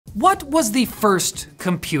What was the first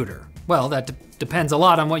computer? Well, that depends a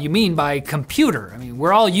lot on what you mean by computer. I mean,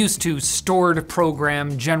 we're all used to stored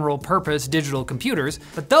program, general purpose digital computers,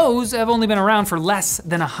 but those have only been around for less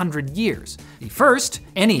than 100 years. The first,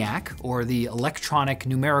 ENIAC, or the Electronic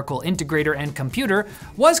Numerical Integrator and Computer,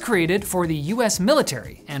 was created for the US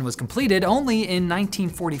military and was completed only in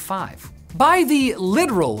 1945. By the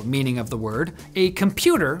literal meaning of the word, a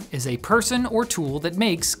computer is a person or tool that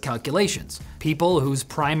makes calculations. People whose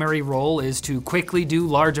primary role is to quickly do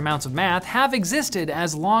large amounts of math have existed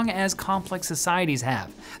as long as complex societies have,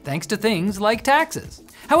 thanks to things like taxes.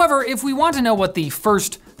 However, if we want to know what the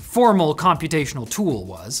first formal computational tool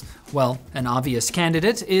was, well, an obvious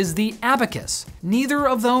candidate is the abacus. Neither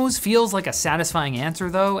of those feels like a satisfying answer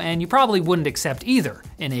though, and you probably wouldn't accept either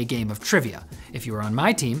in a game of trivia. If you were on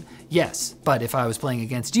my team, yes, but if I was playing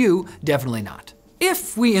against you, definitely not.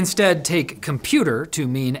 If we instead take computer to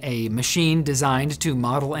mean a machine designed to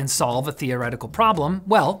model and solve a theoretical problem,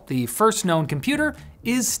 well, the first known computer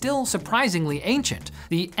is still surprisingly ancient.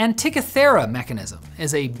 The Antikythera mechanism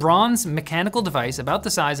is a bronze mechanical device about the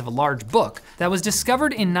size of a large book that was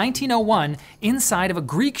discovered in 1901 inside of a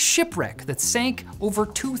Greek shipwreck that sank over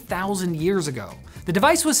 2,000 years ago. The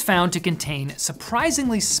device was found to contain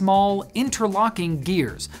surprisingly small interlocking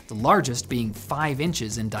gears, the largest being 5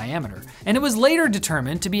 inches in diameter, and it was later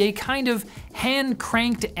determined to be a kind of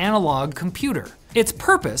hand-cranked analog computer. Its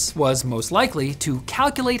purpose was most likely to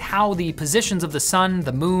calculate how the positions of the sun,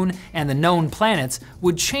 the moon, and the known planets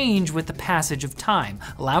would change with the passage of time,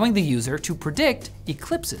 allowing the user to predict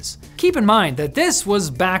eclipses. Keep in mind that this was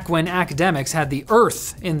back when academics had the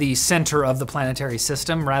Earth in the center of the planetary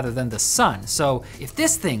system rather than the sun, so if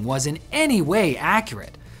this thing was in any way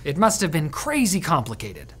accurate, it must have been crazy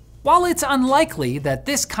complicated. While it's unlikely that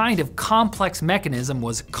this kind of complex mechanism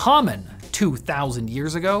was common 2,000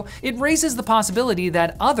 years ago, it raises the possibility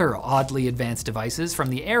that other oddly advanced devices from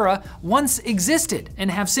the era once existed and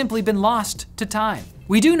have simply been lost to time.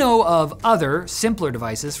 We do know of other, simpler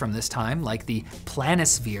devices from this time, like the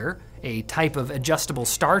planisphere, a type of adjustable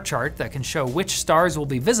star chart that can show which stars will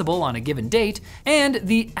be visible on a given date, and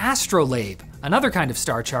the astrolabe, another kind of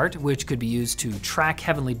star chart which could be used to track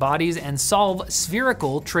heavenly bodies and solve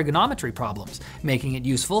spherical trigonometry problems, making it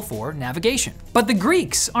useful for navigation. But the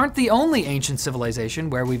Greeks aren't the only ancient civilization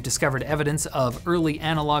where we've discovered evidence of early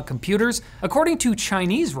analog computers. According to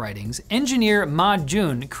Chinese writings, engineer Ma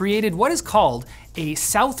Jun created what is called a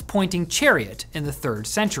south-pointing chariot in the 3rd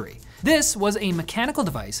century. This was a mechanical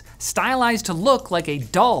device stylized to look like a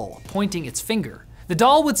doll pointing its finger. The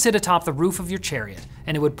doll would sit atop the roof of your chariot,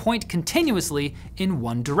 and it would point continuously in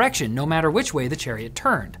one direction, no matter which way the chariot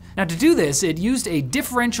turned. Now to do this, it used a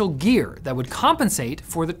differential gear that would compensate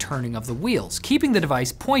for the turning of the wheels, keeping the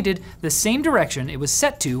device pointed the same direction it was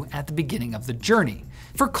set to at the beginning of the journey.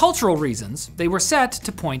 For cultural reasons, they were set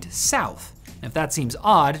to point south. If that seems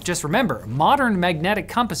odd, just remember, modern magnetic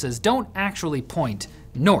compasses don't actually point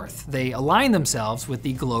north. They align themselves with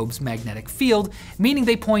the globe's magnetic field, meaning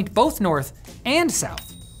they point both north and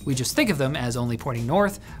south. We just think of them as only pointing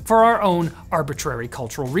north for our own arbitrary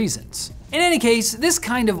cultural reasons. In any case, this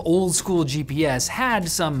kind of old school GPS had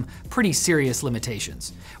some pretty serious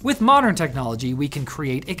limitations. With modern technology, we can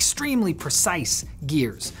create extremely precise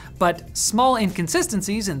gears, but small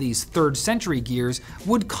inconsistencies in these 3rd century gears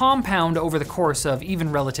would compound over the course of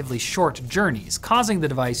even relatively short journeys, causing the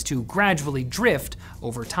device to gradually drift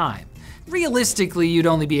over time. Realistically, you'd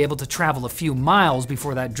only be able to travel a few miles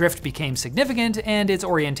before that drift became significant and its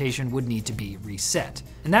orientation would need to be reset.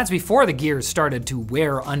 And that's before the gears started to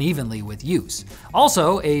wear unevenly with use.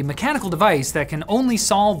 Also, a mechanical device that can only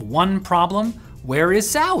solve one problem, where is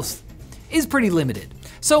south, is pretty limited.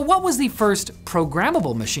 So what was the first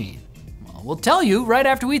programmable machine? Well, we'll tell you right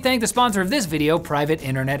after we thank the sponsor of this video, Private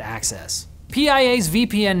Internet Access. PIA's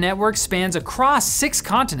VPN network spans across 6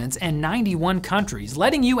 continents and 91 countries,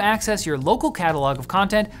 letting you access your local catalog of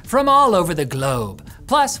content from all over the globe.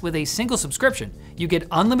 Plus, with a single subscription, you get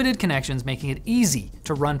unlimited connections, making it easy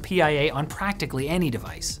to run PIA on practically any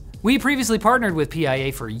device. We previously partnered with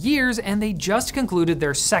PIA for years, and they just concluded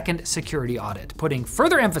their 2nd security audit, putting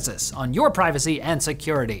further emphasis on your privacy and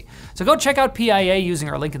security. So go check out PIA using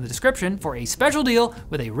our link in the description for a special deal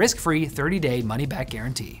with a risk-free 30-day money-back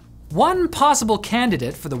guarantee. One possible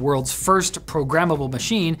candidate for the world's first programmable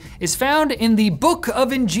machine is found in the Book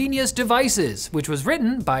of Ingenious Devices, which was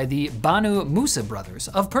written by the Banu Musa brothers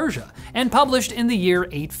of Persia and published in the year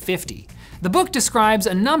 850. The book describes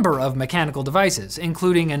a number of mechanical devices,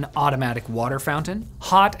 including an automatic water fountain,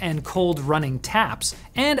 hot and cold running taps,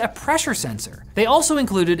 and a pressure sensor. They also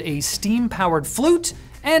included a steam-powered flute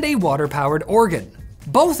and a water-powered organ.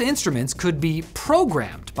 Both instruments could be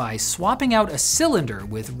programmed by swapping out a cylinder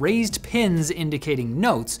with raised pins indicating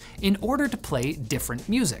notes in order to play different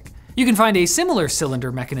music. You can find a similar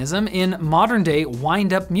cylinder mechanism in modern-day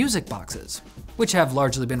wind-up music boxes, which have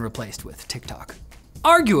largely been replaced with TikTok.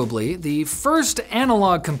 Arguably, the first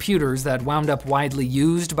analog computers that wound up widely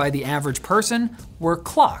used by the average person were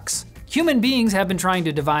clocks. Human beings have been trying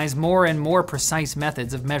to devise more and more precise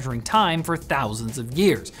methods of measuring time for thousands of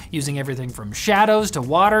years, using everything from shadows to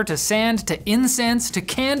water to sand to incense to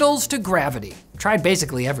candles to gravity. Tried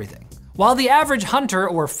basically everything. While the average hunter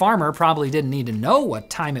or farmer probably didn't need to know what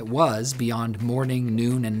time it was beyond morning,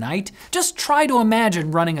 noon, and night, just try to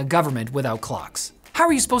imagine running a government without clocks. How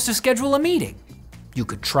are you supposed to schedule a meeting? You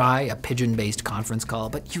could try a pigeon-based conference call,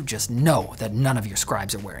 but you just know that none of your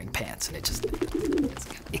scribes are wearing pants, and it's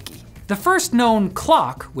icky. The first known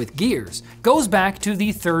clock with gears goes back to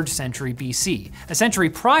the 3rd century BC, a century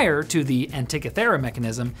prior to the Antikythera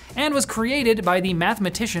mechanism, and was created by the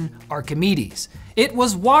mathematician Archimedes. It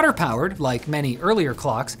was water-powered, like many earlier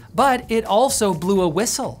clocks, but it also blew a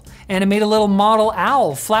whistle, and it made a little model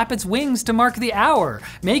owl flap its wings to mark the hour,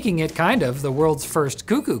 making it kind of the world's first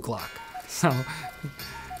cuckoo clock. So,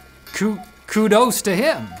 kudos to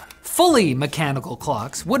him. Fully mechanical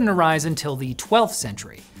clocks wouldn't arise until the 12th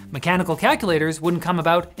century. Mechanical calculators wouldn't come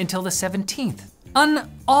about until the 17th.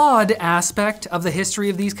 An odd aspect of the history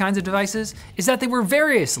of these kinds of devices is that they were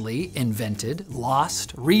variously invented,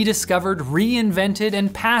 lost, rediscovered, reinvented,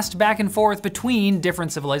 and passed back and forth between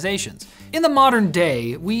different civilizations. In the modern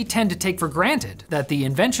day, we tend to take for granted that the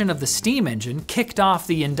invention of the steam engine kicked off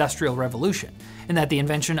the Industrial Revolution, and that the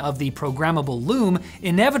invention of the programmable loom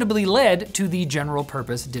inevitably led to the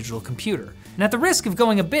general-purpose digital computer. And at the risk of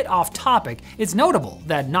going a bit off topic, it's notable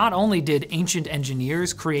that not only did ancient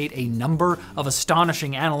engineers create a number of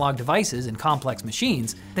astonishing analog devices and complex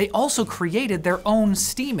machines, they also created their own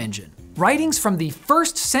steam engine. Writings from the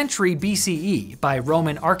 1st century BCE by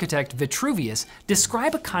Roman architect Vitruvius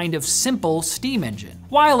describe a kind of simple steam engine.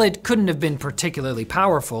 While it couldn't have been particularly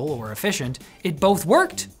powerful or efficient, it both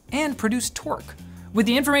worked and produced torque. With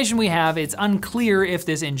the information we have, it's unclear if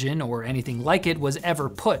this engine or anything like it was ever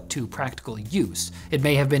put to practical use. It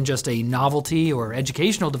may have been just a novelty or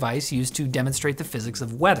educational device used to demonstrate the physics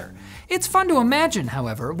of weather. It's fun to imagine,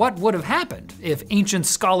 however, what would have happened if ancient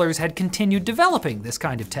scholars had continued developing this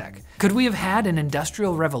kind of tech. Could we have had an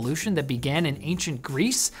industrial revolution that began in ancient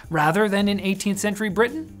Greece rather than in 18th century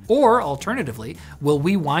Britain? Or alternatively, will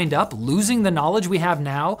we wind up losing the knowledge we have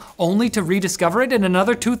now only to rediscover it in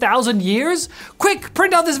another 2,000 years? Quick!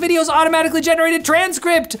 Print out this video's automatically generated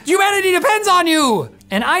transcript! Humanity depends on you!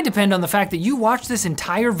 And I depend on the fact that you watched this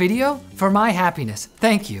entire video for my happiness.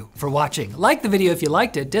 Thank you for watching. Like the video if you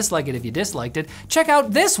liked it, dislike it if you disliked it. Check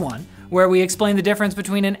out this one, where we explain the difference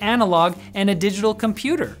between an analog and a digital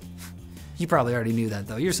computer. You probably already knew that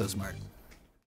though, you're so smart.